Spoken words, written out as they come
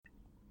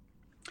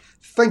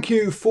Thank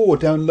you for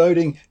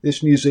downloading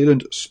this New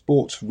Zealand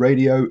Sports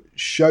Radio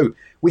show.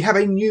 We have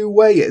a new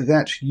way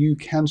that you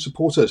can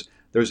support us.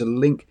 There is a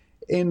link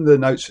in the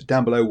notes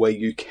down below where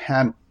you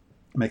can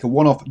make a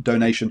one-off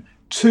donation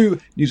to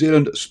New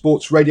Zealand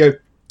Sports Radio.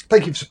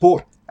 Thank you for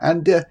support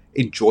and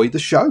enjoy the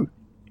show.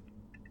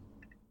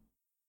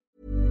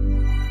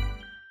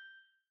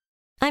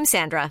 I'm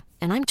Sandra,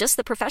 and I'm just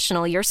the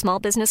professional your small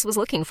business was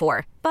looking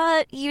for.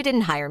 But you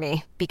didn't hire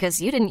me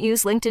because you didn't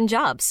use LinkedIn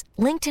Jobs.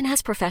 LinkedIn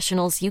has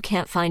professionals you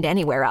can't find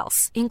anywhere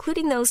else,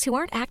 including those who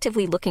aren't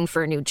actively looking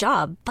for a new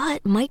job,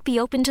 but might be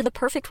open to the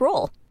perfect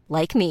role,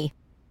 like me.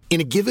 In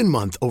a given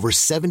month, over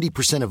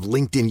 70% of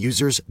LinkedIn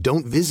users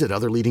don't visit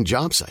other leading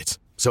job sites.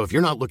 So if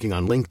you're not looking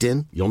on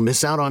LinkedIn, you'll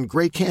miss out on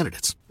great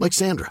candidates like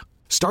Sandra.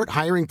 Start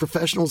hiring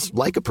professionals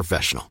like a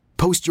professional.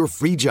 Post your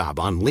free job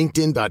on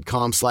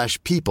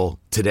linkedin.com/people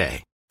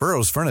today.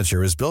 Burrow's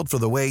furniture is built for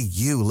the way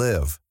you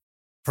live.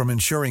 From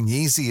ensuring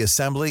easy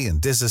assembly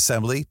and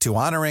disassembly to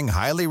honoring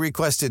highly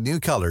requested new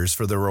colors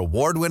for their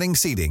award-winning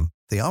seating,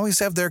 they always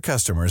have their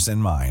customers in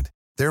mind.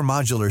 Their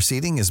modular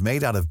seating is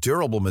made out of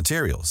durable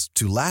materials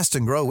to last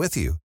and grow with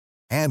you.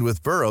 And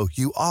with Burrow,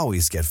 you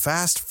always get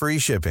fast, free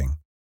shipping.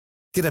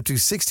 Get up to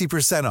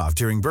 60% off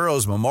during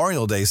Burrow's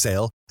Memorial Day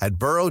sale at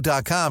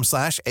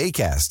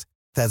burrow.com/ACAST.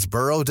 That's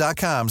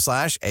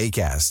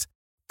burrow.com/ACAST.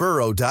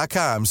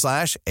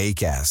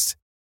 burrow.com/ACAST.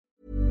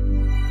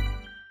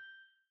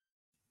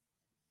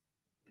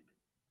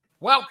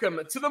 Welcome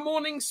to the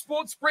morning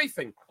sports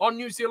briefing on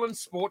New Zealand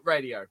Sport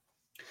Radio.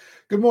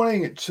 Good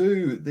morning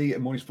to the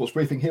morning sports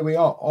briefing. Here we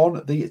are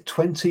on the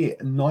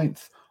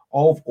 29th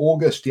of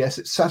August. Yes,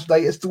 it's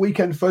Saturday. It's the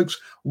weekend, folks.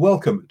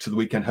 Welcome to the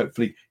weekend.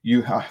 Hopefully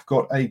you have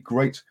got a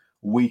great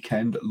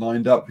weekend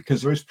lined up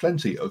because there is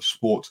plenty of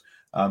sport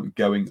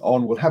going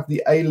on. We'll have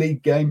the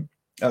A-League game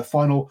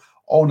final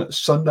on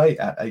Sunday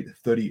at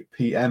 8:30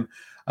 p.m.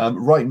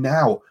 Right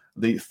now,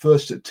 the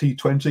first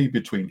T20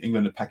 between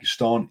England and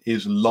Pakistan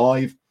is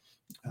live.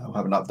 We'll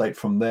have an update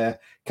from there.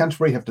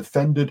 Canterbury have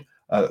defended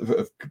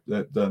the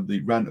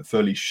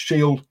Ranfurly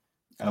Shield,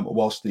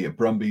 whilst the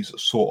Brumbies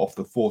saw off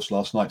the force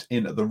last night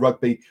in the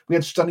rugby. We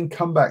had stunning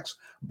comebacks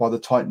by the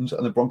Titans,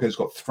 and the Broncos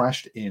got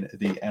thrashed in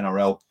the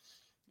NRL.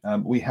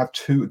 We have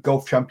two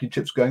golf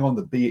championships going on,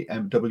 the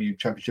BMW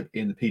Championship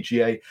in the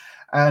PGA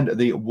and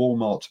the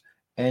Walmart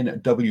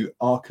NW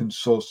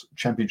Arkansas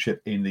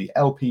Championship in the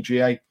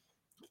LPGA.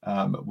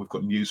 We've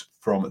got news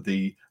from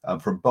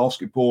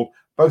basketball,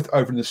 both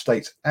over in the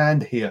States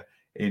and here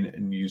in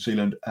New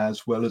Zealand,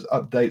 as well as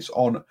updates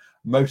on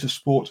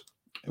motorsport,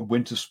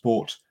 winter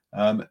sport,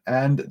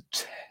 and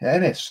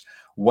tennis.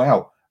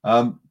 Wow.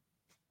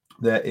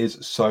 There is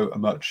so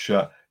much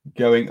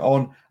going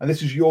on, and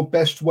this is your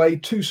best way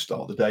to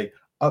start the day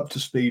up to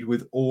speed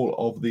with all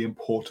of the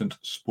important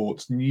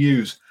sports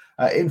news.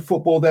 In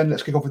football, then,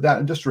 let's kick off with that.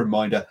 And just a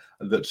reminder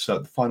that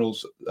the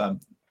finals for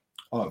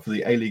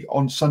the A-League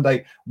on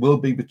Sunday will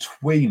be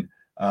between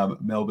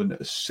Melbourne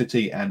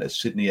City and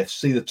Sydney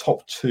FC, the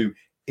top two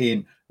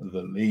in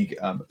the league.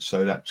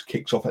 So that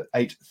kicks off at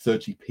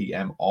 8:30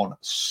 p.m. on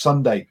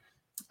Sunday.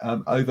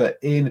 Over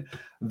in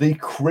the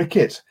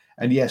cricket,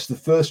 and yes, the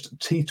first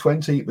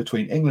T20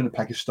 between England and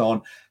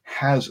Pakistan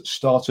has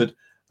started.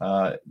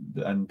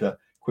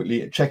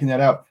 Quickly checking that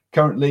out,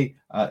 currently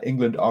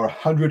England are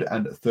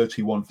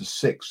 131 for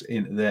 6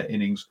 in their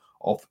innings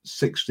of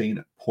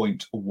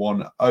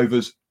 16.1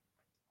 overs.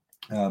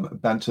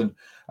 Banton,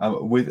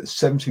 with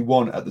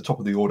 71 at the top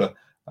of the order,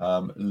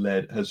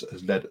 has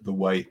led the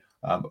way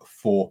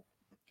for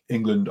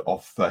England.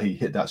 He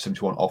hit that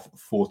 71 off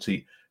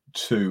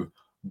 42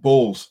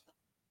 balls.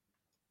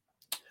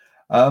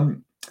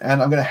 And I'm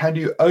going to hand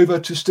you over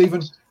to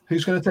Stephen,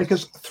 who's going to take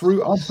us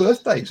through our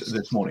birthdays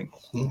this morning.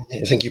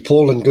 Thank you,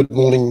 Paul, and good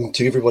morning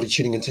to everybody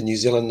tuning into New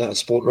Zealand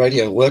Sport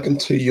Radio. Welcome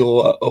to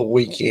your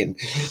weekend.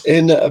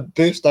 In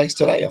birthdays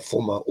today, a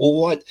former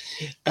All White,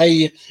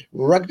 a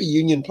rugby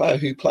union player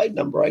who played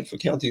number 8 for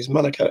counties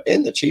Monaco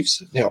and the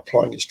Chiefs, now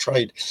applying his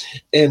trade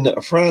in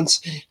France,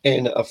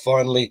 and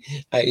finally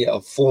a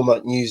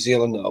former New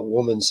Zealand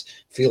women's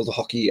field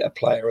hockey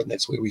player, and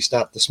that's where we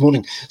start this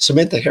morning.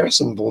 Samantha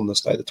Harrison, born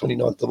this day, the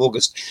 29th of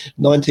August,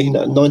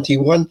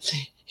 1991.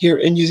 Here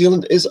in New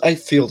Zealand, is a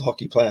field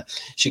hockey player.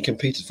 She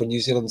competed for New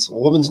Zealand's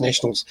Women's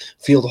Nationals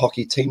field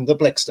hockey team, the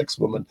Black Sticks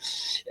Women,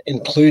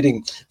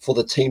 including for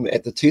the team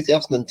at the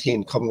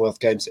 2010 Commonwealth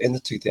Games and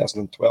the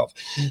 2012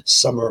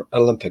 Summer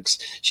Olympics.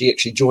 She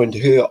actually joined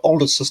her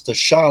older sister,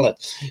 Charlotte,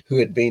 who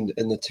had been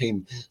in the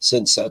team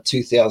since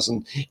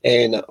 2000,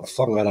 and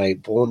Whangarei,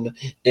 born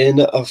in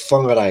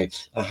Whangarei,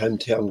 a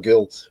hometown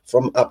girl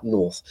from up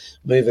north.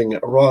 Moving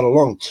right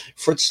along,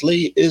 Fritz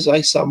Lee is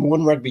a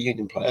Samoan rugby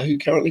union player who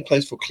currently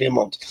plays for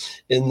Claremont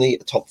placed in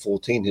the top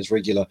 14. His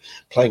regular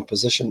playing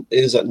position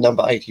is at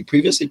number 8. He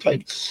previously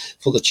played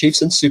for the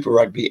Chiefs in Super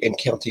Rugby and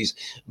Counties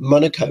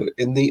Monaco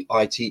in the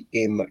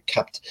ITM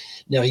Cup.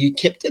 Now, he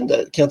captained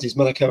Counties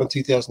Monaco in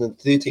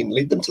 2013,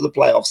 led them to the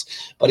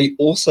playoffs, but he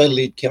also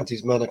led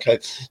Counties Monaco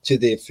to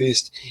their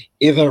first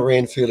ever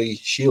Ranfurly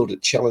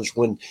Shield Challenge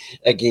win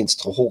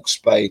against Hawke's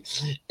Bay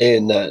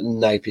in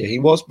Napier. He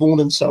was born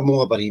in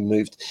Samoa, but he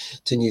moved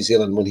to New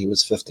Zealand when he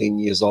was 15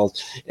 years old.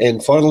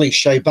 And finally,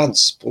 Shea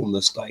Bunce, born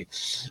this day,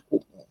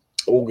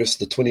 August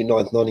the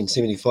 29th,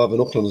 1975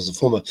 in Auckland, was a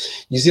former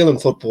New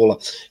Zealand footballer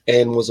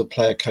and was a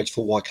player coach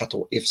for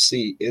Waikato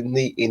FC in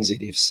the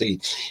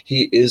NZFC.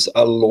 He is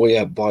a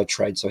lawyer by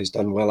trade, so he's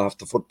done well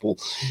after football.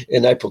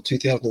 In April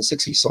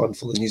 2006, he signed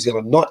for the New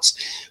Zealand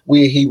Knights,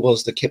 where he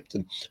was the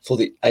captain for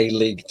the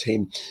A-League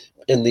team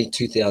in the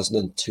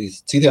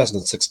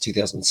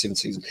 2006-2007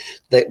 season.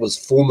 That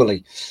was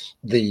formerly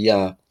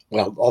the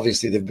well,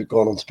 obviously, they've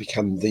gone on to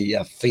become the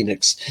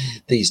Phoenix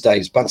these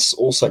days. Bunce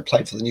also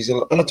played for the New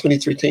Zealand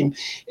Under-23 team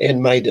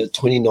and made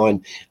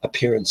 29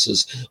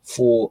 appearances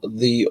for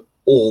the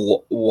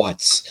All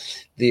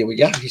Whites. There we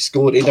go. He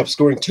ended up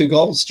scoring 2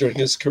 goals during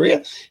his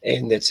career,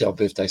 and that's our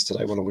birthdays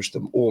today. I want to wish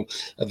them all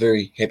a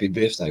very happy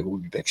birthday. We'll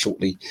be back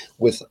shortly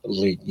with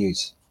league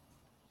news.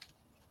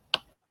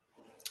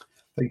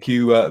 Thank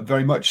you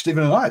very much.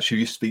 Stephen and I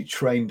actually used to be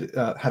trained,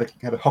 had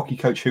a hockey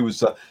coach who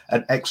was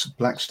an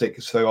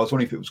ex-Blackstick, so I was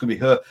wondering if it was going to be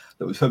her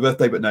that was her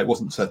birthday, but no, it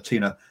wasn't.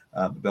 Tina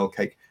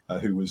Bellcake,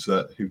 who was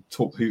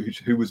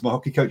my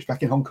hockey coach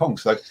back in Hong Kong.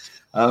 So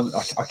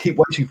I keep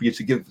waiting for you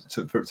to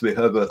for it to be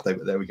her birthday,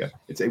 but there we go.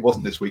 It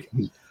wasn't this week.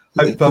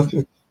 Hope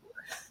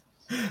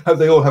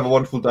they all have a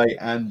wonderful day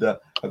and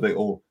hope they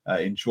all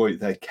enjoy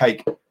their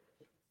cake.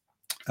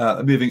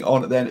 Moving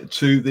on then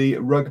to the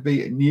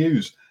rugby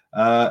news.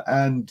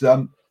 In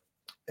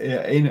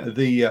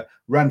the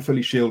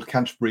Ranfurly Shield,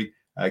 Canterbury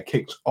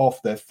kicked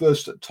off their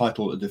first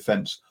title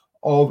defence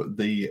of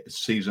the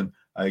season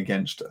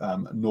against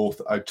North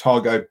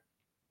Otago.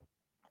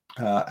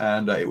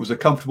 And it was a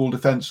comfortable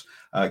defence.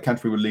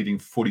 Canterbury were leading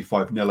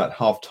 45-0 at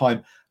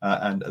half-time,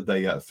 and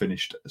they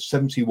finished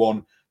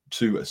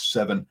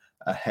 71-7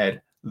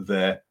 ahead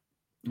there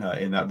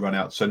in that run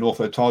out. So North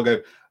Otago,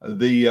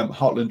 the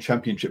Heartland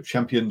Championship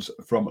champions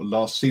from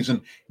last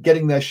season,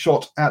 getting their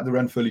shot at the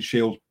Ranfurly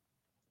Shield,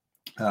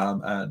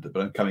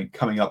 but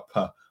coming up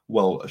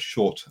well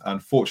short,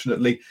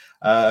 unfortunately.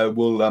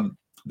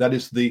 That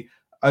is the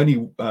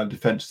only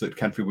defence that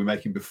Canterbury will be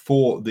making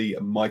before the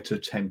Mitre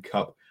 10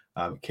 Cup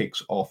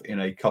kicks off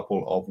in a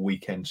couple of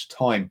weekends'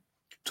 time.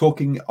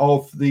 Talking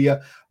of the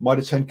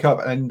Mitre 10 Cup,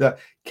 and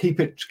keep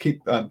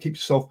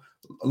yourself,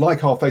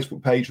 like our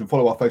Facebook page and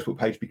follow our Facebook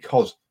page,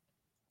 because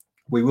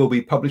we will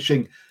be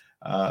publishing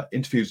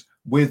interviews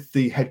with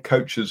the head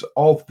coaches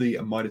of the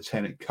Mitre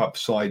 10 Cup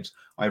sides.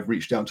 I've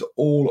reached out to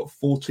all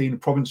 14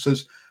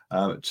 provinces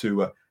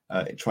to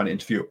try and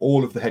interview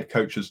all of the head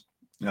coaches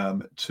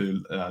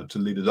to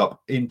lead us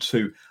up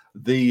into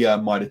the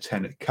Mitre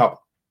 10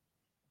 Cup.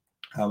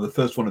 The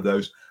first one of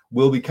those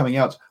will be coming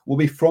out, will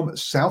be from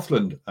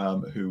Southland,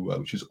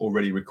 which is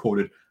already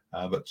recorded,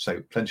 but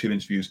say plenty of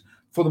interviews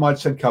for the Mitre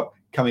 10 Cup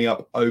coming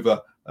up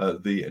over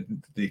the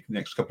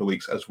next couple of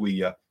weeks as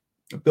we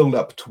build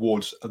up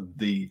towards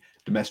the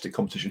domestic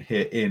competition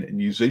here in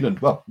New Zealand.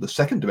 Well, the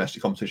second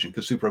domestic competition,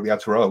 because Super Rugby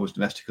Aotearoa was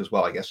domestic as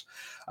well, I guess.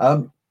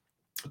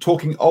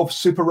 Talking of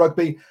Super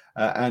Rugby,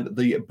 and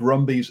the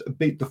Brumbies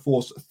beat the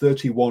Force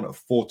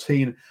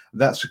 31-14.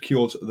 That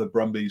secures the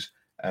Brumbies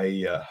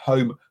a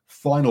home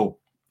final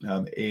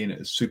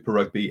in Super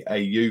Rugby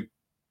AU.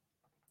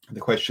 The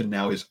question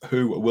now is,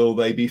 who will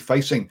they be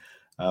facing?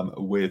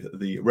 With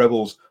the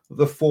Rebels,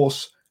 the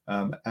Force,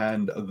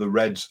 and the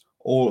Reds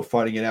all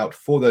fighting it out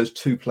for those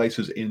 2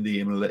 places in the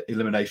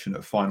elimination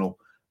final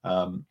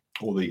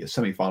or the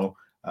semi-final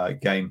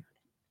game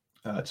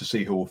to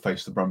see who will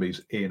face the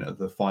Brumbies in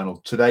the final.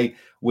 Today,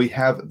 we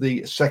have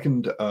the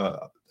second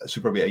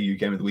Super Rugby AU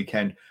game of the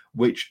weekend,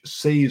 which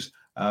sees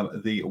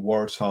the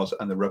Waratahs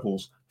and the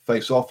Rebels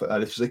face off.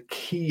 This is a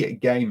key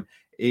game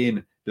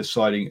in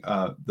deciding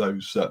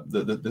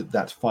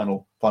that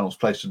finals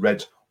place. The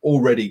Reds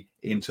already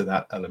into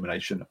that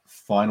elimination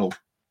final.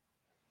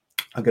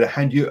 I'm going to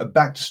hand you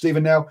back to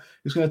Stephen now,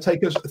 who's going to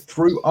take us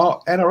through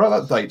our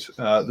NRL update,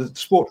 the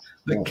sport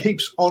that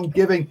keeps on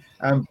giving.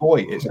 And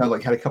boy, it sounds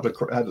like had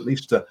at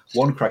least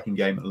one cracking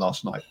game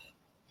last night.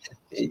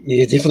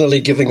 Yeah, definitely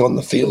giving on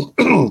the field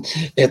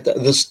at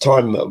this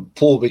time,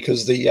 Paul,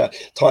 because the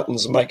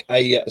Titans make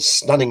a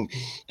stunning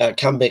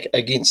comeback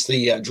against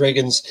the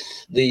Dragons.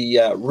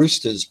 The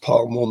Roosters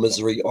pile more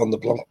misery on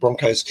the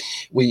Broncos.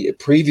 We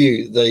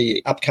preview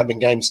the upcoming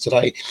games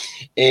today,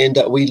 and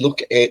we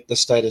look at the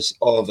status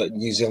of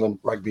New Zealand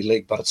Rugby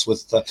League, but it's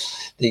with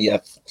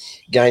the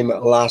game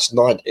last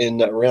night in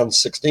round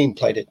 16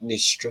 played at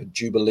Nestra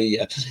Jubilee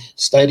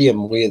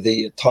Stadium, where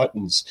the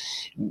Titans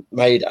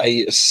made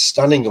a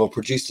stunning or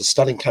produced a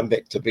stunning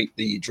comeback to beat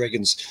the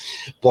Dragons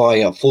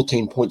by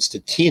 14 points to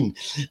 10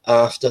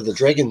 after the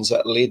Dragons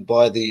led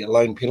by the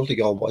lone penalty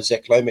goal by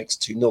Zach Lomax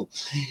 2-0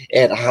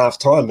 at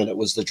half-time, and it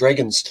was the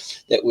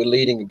Dragons that were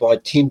leading by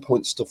 10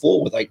 points to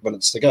 4 with 8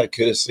 minutes to go,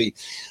 courtesy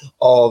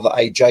of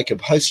a Jacob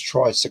Host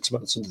try 6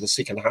 minutes into the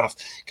second half,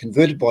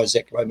 converted by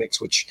Zach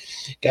Lomax,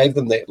 which gave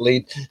them that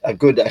lead. A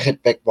good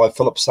hit back by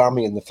Philip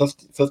Sami in the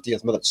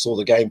 50th minute saw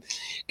the game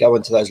go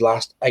into those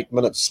last 8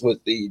 minutes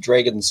with the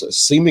Dragons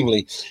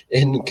seemingly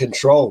in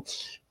control,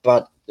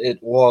 but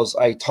it was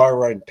a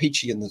Tyrone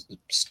Peachey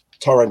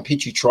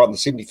try in the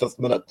 75th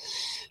minute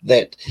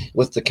that,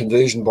 with the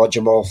conversion by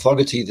Jamal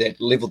Fogarty,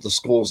 that levelled the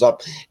scores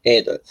up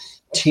at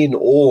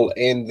 10-all,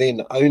 and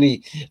then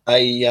only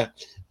a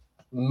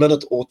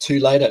minute or two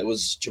later, it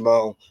was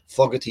Jamal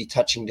Fogarty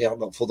touching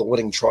down for the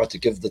winning try to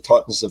give the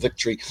Titans the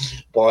victory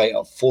by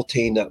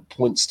 14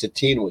 points to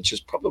 10, which is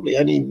probably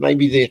only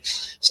maybe their,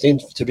 stand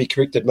to be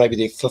corrected, maybe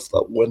their fifth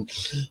win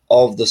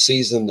of the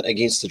season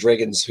against the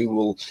Dragons, who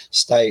will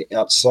stay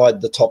outside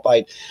the top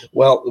 8.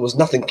 Well, there was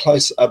nothing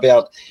close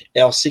about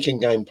our second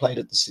game played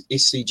at the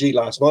SCG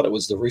last night. It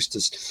was the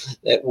Roosters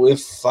that were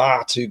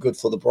far too good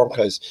for the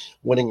Broncos,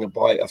 winning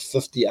by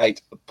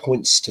 58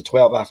 points to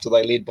 12 after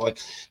they led by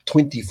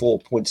 24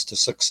 points to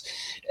 6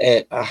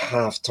 at a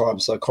half-time.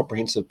 So a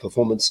comprehensive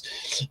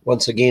performance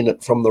once again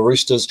from the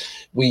Roosters.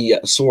 We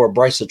saw a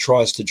brace of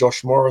tries to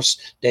Josh Morris,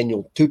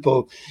 Daniel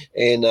Tupou,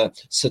 and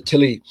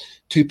Satili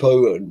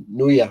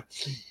Tupouniua,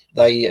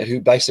 who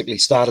basically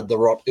started the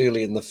rot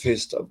early in the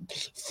first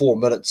 4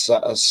 minutes,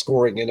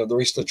 scoring, and the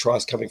rest of the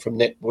tries coming from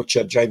Nat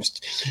Butcher, James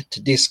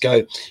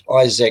Tedesco,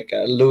 Isaac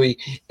Louis,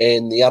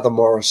 and the other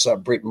Morris,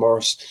 Brett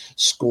Morris,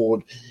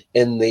 scored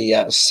in the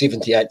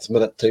 78th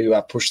minute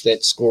to push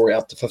that score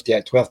out to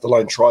 58-12. The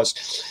lone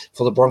tries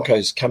for the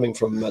Broncos coming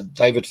from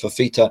David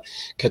Fafita,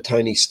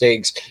 Katoni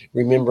Staggs,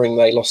 remembering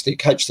they lost their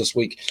coach this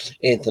week,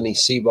 Anthony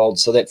Seibold.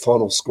 So that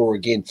final score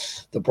again,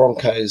 the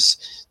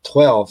Broncos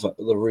 12,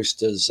 the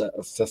Roosters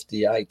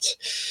 58.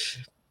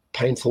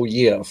 Painful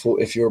year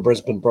for if you're a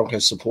Brisbane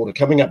Broncos supporter.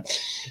 Coming up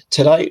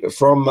today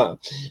from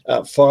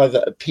 5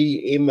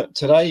 p.m.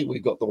 today,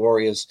 we've got the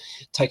Warriors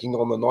taking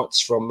on the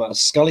Knights from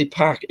Scully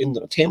Park in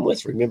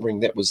Tamworth, remembering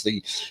that was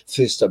the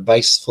first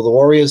base for the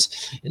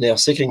Warriors. In our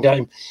second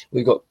game,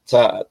 we've got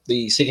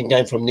the second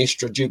game from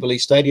Nestra Jubilee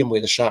Stadium, where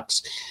the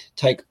Sharks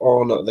take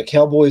on the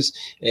Cowboys.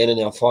 And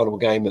in our final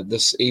game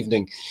this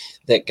evening,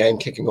 that game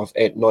kicking off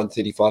at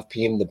 9:35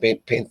 p.m, the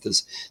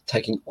Panthers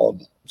taking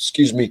on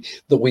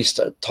the West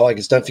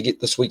Tigers. Don't forget,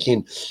 this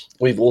weekend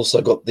we've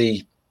also got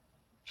the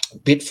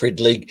Betfred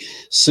League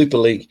Super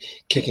League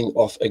kicking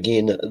off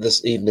again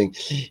this evening.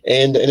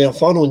 And in our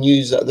final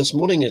news this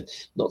morning,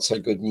 not so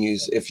good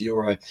news if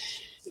you're a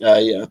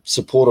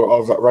supporter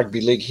of rugby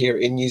league here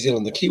in New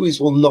Zealand. The Kiwis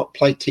will not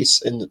play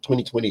tests in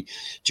 2020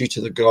 due to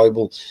the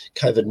global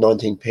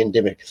COVID-19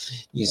 pandemic.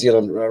 New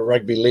Zealand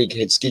Rugby League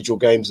had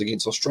scheduled games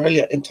against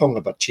Australia and Tonga,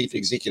 but Chief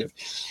Executive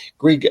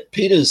Greg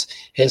Peters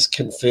has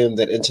confirmed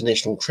that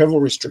international travel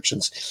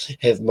restrictions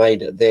have made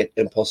that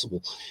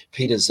impossible.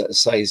 Peters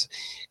says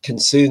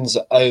concerns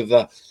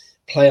over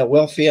player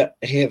welfare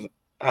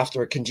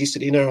after a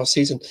congested NRL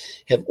season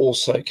have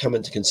also come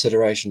into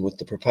consideration with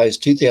the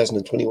proposed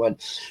 2021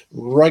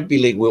 Rugby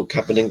League World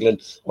Cup in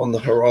England on the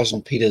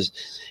horizon. Peters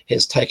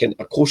has taken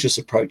a cautious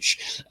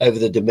approach over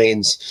the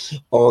demands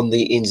on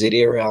the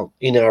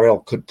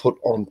NRL could put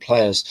on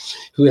players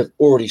who have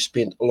already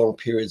spent long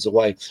periods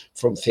away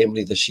from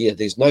family this year.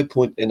 There's no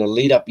point in a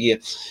lead-up year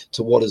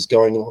to what is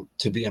going on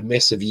to be a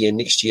massive year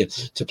next year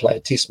to play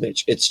a test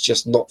match. It's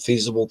just not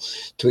feasible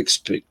to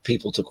expect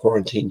people to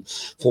quarantine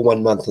for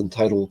 1 month in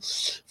total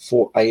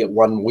for a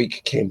 1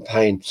 week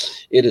campaign.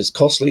 It is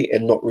costly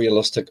and not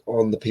realistic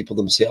on the people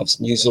themselves.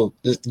 New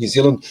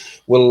Zealand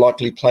will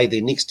likely play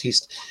their next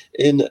test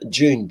in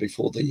June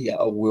before the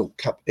World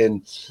Cup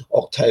in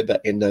October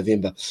and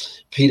November.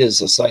 Peters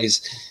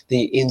says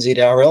the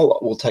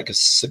NZRL will take a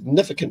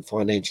significant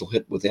financial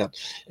hit without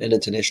an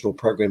international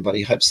program, but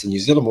he hopes the New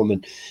Zealand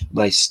women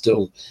may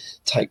still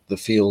take the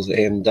field.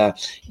 And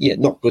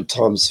not good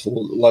times for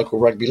local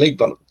rugby league,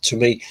 but to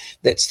me,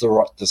 that's the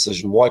right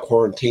decision. Why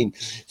quarantine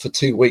for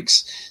 2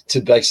 weeks to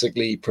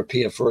basically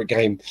prepare for a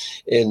game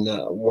in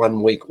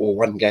 1 week or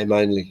one game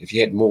only? If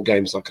you had more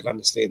games, I could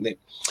understand that.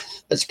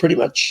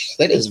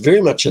 That is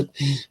very much it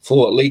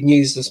for league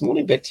news this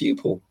morning. Back to you,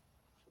 Paul.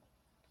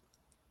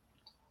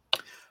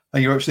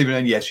 Thank you very much, Stephen.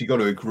 And yes, you've got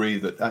to agree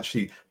that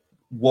actually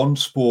one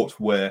sport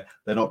where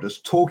they're not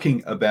just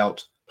talking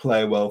about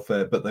player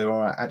welfare, but they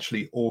are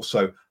actually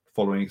also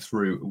following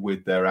through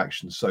with their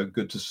actions. So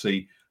good to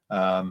see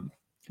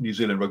New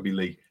Zealand Rugby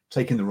League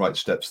taking the right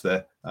steps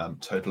there.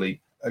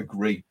 Totally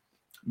agree.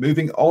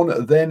 Moving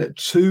on then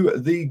to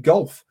the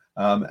golf.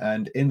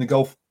 And in the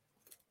golf,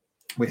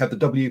 we have the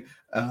BMW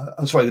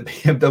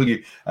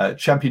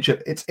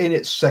Championship. It's in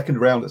its second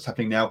round. It's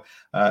happening now.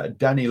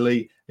 Danny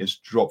Lee is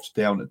dropped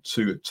down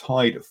to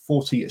tied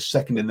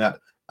 42nd in that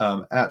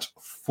at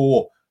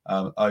 4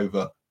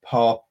 over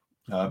par.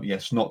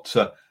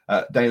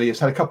 Danny Lee has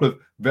had a couple of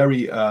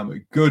very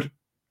good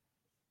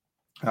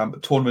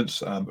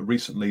tournaments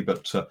recently,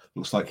 but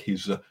looks like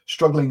he's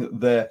struggling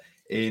there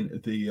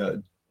in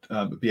the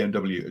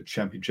BMW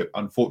Championship,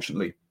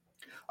 unfortunately.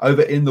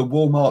 Over in the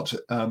Walmart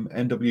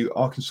NW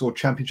Arkansas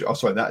Championship,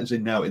 that is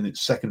now in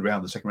its second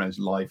round. The second round is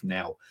live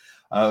now.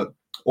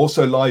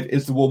 Also live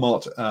is the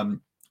Walmart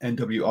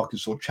NW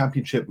Arkansas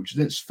Championship, which is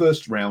its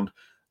first round.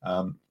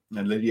 And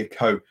Lydia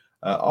Ko,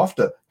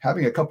 after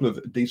having a couple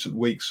of decent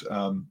weeks,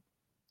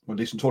 or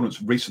decent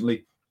tournaments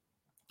recently,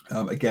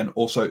 again,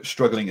 also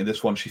struggling in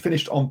this one. She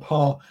finished on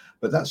par,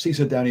 but that sees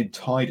her down in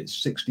tied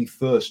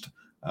 61st.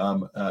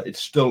 It's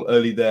still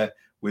early there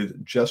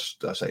with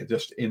just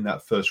in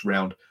that first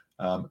round.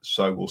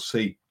 So we'll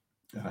see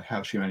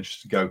how she manages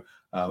to go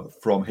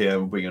from here.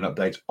 We'll bring an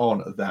update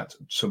on that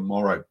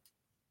tomorrow.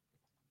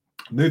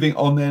 Moving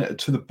on then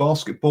to the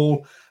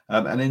basketball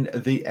and in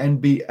the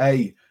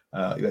NBA.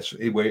 Yes,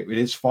 it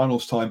is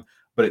finals time,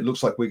 but it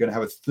looks like we're going to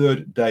have a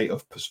third day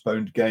of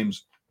postponed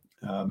games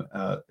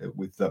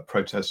with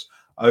protests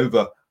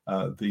over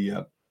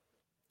the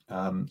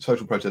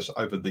social protests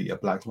over the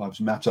Black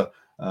Lives Matter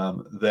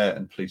there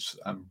and police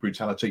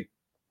brutality.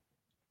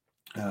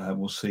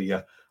 We'll see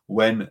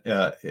when,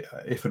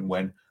 if and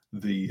when,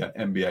 the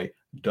NBA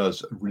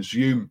does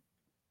resume.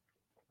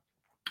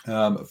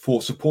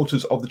 For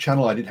supporters of the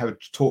channel, I did have a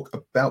talk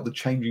about the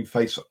changing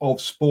face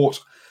of sport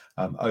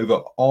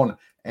over on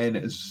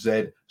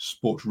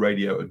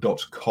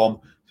nzsportsradio.com.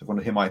 So if you want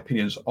to hear my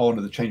opinions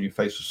on the changing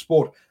face of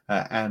sport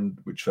and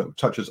which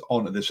touches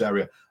on this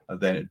area,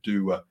 then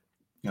do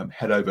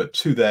head over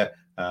to there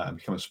and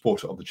become a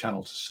supporter of the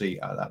channel to see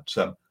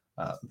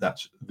that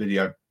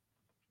video.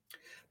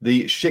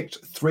 The Schicht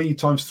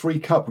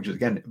 3x3 Cup, which is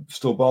again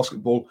still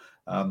basketball,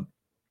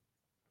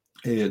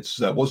 it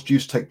was due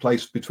to take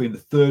place between the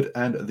 3rd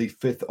and the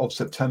 5th of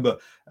September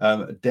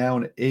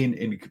down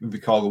in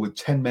Chicago, with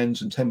 10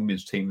 men's and 10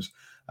 women's teams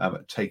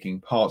taking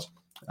part.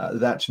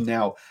 That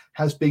now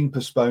has been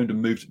postponed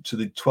and moved to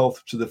the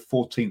 12th to the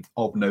 14th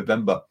of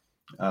November.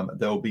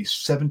 There will be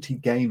 70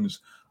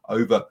 games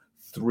over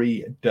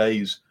 3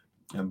 days.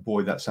 And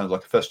boy, that sounds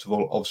like a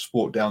festival of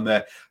sport down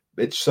there.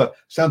 It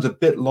sounds a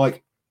bit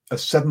like a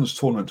sevens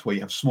tournament where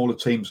you have smaller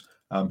teams,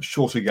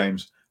 shorter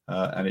games,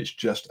 and it's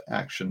just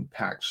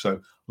action-packed.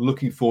 So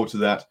looking forward to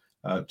that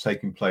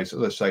taking place,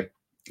 as I say,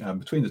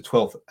 between the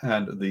 12th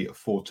and the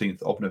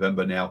 14th of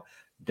November now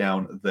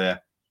down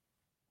there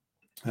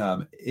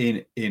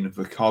in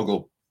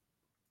Chicago.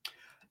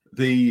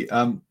 The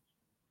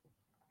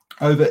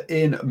over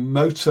in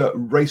motor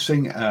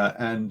racing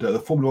and the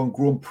Formula One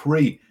Grand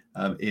Prix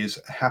is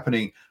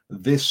happening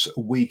this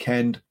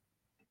weekend.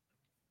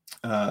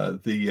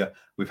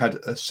 We've had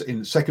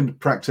in second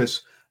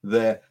practice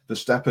there,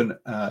 Verstappen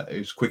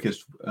is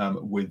quickest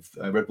with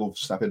Red Bull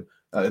Verstappen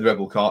in the Red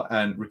Bull car,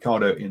 and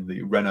Ricciardo in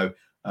the Renault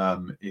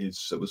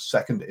was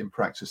second in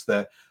practice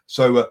there.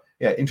 So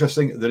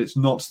interesting that it's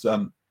not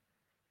the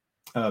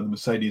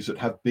Mercedes that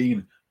have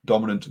been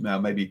dominant. Now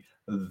maybe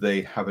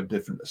they have a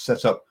different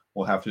setup.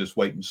 We'll have to just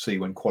wait and see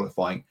when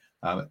qualifying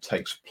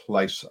takes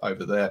place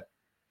over there.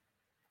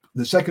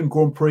 The second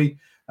Grand Prix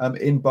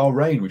in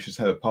Bahrain, which is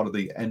part of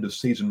the end of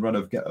season run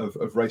of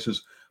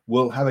races,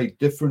 will have a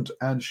different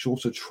and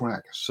shorter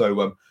track.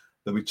 So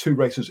there'll be 2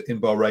 races in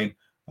Bahrain,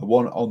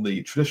 one on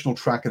the traditional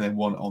track and then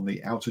one on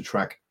the outer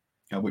track,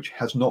 which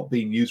has not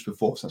been used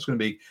before. So that's going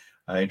to be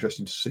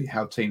interesting to see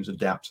how teams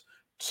adapt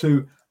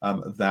to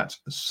that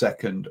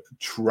second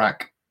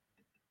track.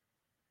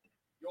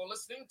 You're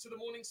listening to the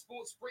Morning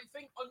Sports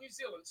Briefing on New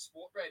Zealand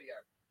Sport Radio.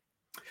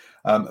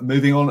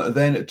 Moving on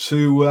then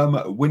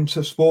to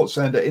winter sports,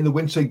 and in the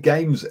Winter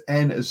Games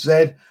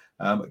NZ,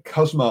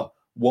 Kuzma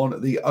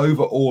won the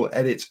overall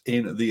edit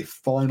in the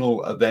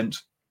final event,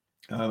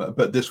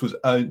 but this was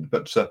only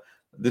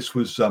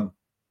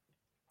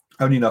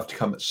enough to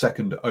come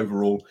second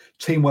overall.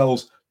 Team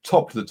Wells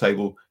topped the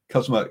table,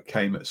 Kuzma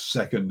came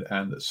second,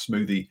 and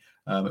Smoothie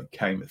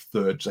came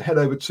third. So head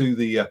over to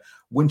the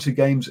Winter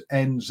Games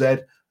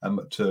NZ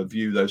to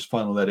view those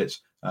final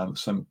edits.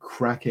 Some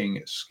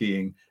cracking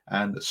skiing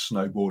and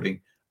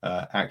snowboarding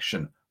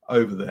action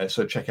over there.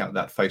 So check out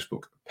that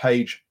Facebook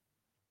page.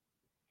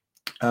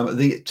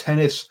 The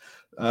tennis,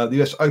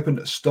 the US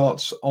Open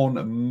starts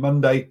on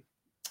Monday,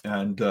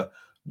 and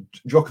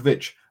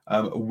Djokovic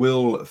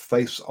will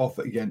face off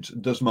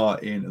against Dusmar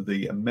in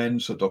the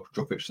men's. So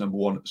Djokovic, number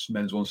 1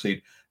 men's 1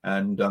 seed,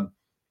 and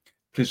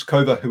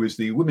Pliskova, who is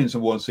the women's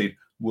number 1 seed,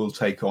 will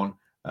take on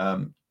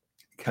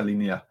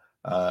Kalinina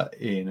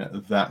in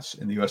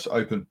the US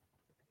Open.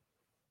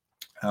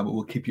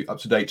 We'll keep you up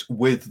to date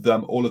with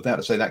all of that.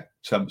 I say that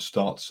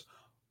starts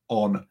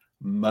on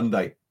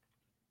Monday.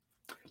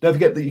 Don't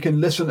forget that you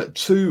can listen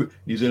to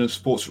New Zealand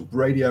Sports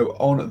Radio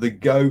on the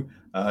go.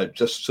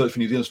 Just search for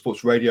New Zealand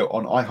Sports Radio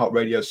on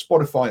iHeartRadio,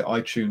 Spotify,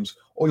 iTunes,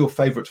 or your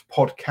favourite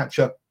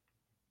podcatcher.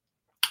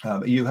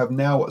 You have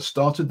now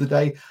started the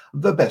day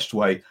the best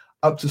way,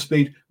 up to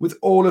speed with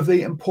all of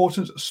the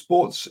important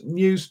sports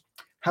news.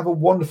 Have a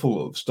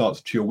wonderful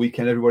start to your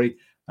weekend, everybody.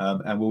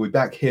 And we'll be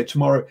back here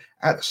tomorrow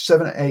at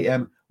 7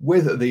 a.m.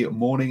 with the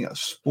morning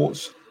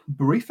sports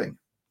briefing.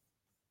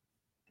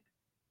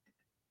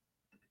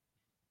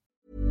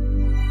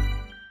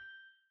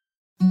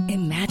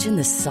 Imagine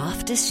the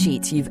softest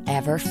sheets you've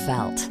ever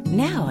felt.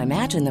 Now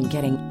imagine them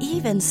getting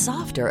even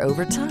softer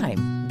over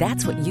time.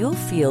 That's what you'll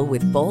feel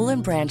with Boll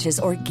 & Branch's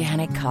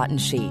organic cotton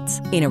sheets.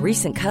 In a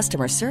recent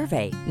customer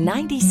survey,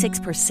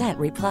 96%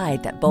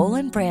 replied that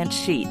Boll & Branch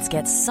sheets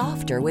get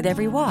softer with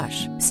every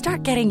wash.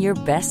 Start getting your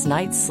best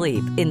night's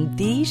sleep in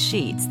these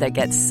sheets that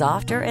get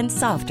softer and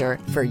softer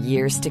for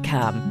years to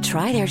come.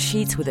 Try their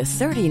sheets with a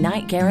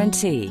 30-night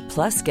guarantee.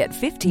 Plus, get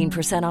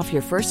 15% off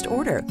your first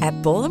order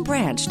at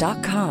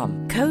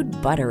bollandbranch.com. Code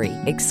BUTTERY.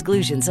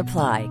 Exclusions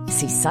apply.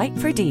 See site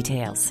for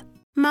details.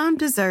 Mom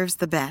deserves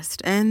the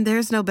best, and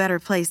there's no better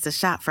place to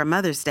shop for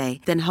Mother's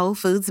Day than Whole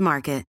Foods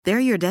Market. They're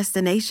your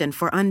destination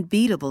for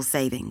unbeatable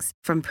savings,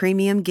 from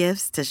premium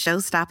gifts to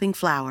show-stopping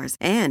flowers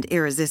and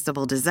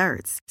irresistible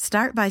desserts.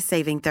 Start by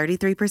saving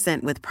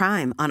 33% with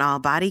Prime on all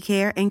body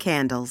care and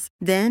candles.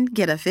 Then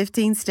get a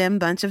 15-stem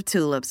bunch of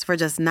tulips for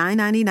just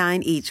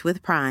 $9.99 each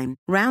with Prime.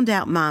 Round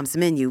out Mom's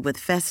menu with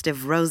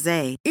festive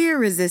rosé,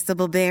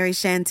 irresistible berry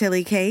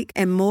chantilly cake,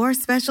 and more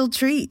special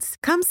treats.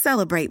 Come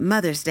celebrate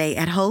Mother's Day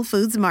at Whole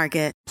Foods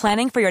Market.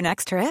 Planning for your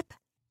next trip?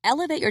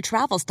 Elevate your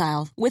travel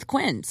style with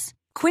Quince.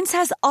 Quince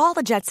has all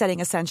the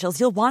jet-setting essentials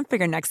you'll want for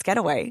your next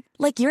getaway,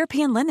 like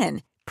European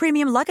linen,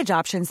 premium luggage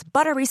options,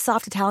 buttery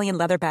soft Italian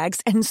leather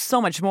bags, and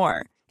so much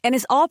more. And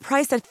is all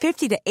priced at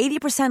 50 to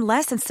 80%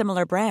 less than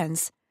similar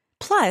brands.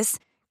 Plus,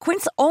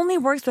 Quince only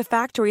works with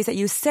factories that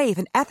use safe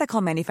and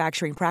ethical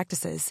manufacturing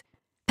practices.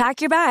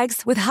 Pack your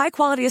bags with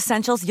high-quality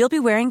essentials you'll be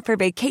wearing for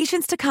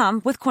vacations to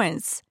come with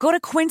Quince. Go to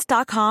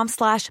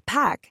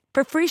quince.com/pack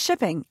for free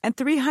shipping and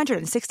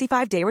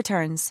 365-day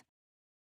returns.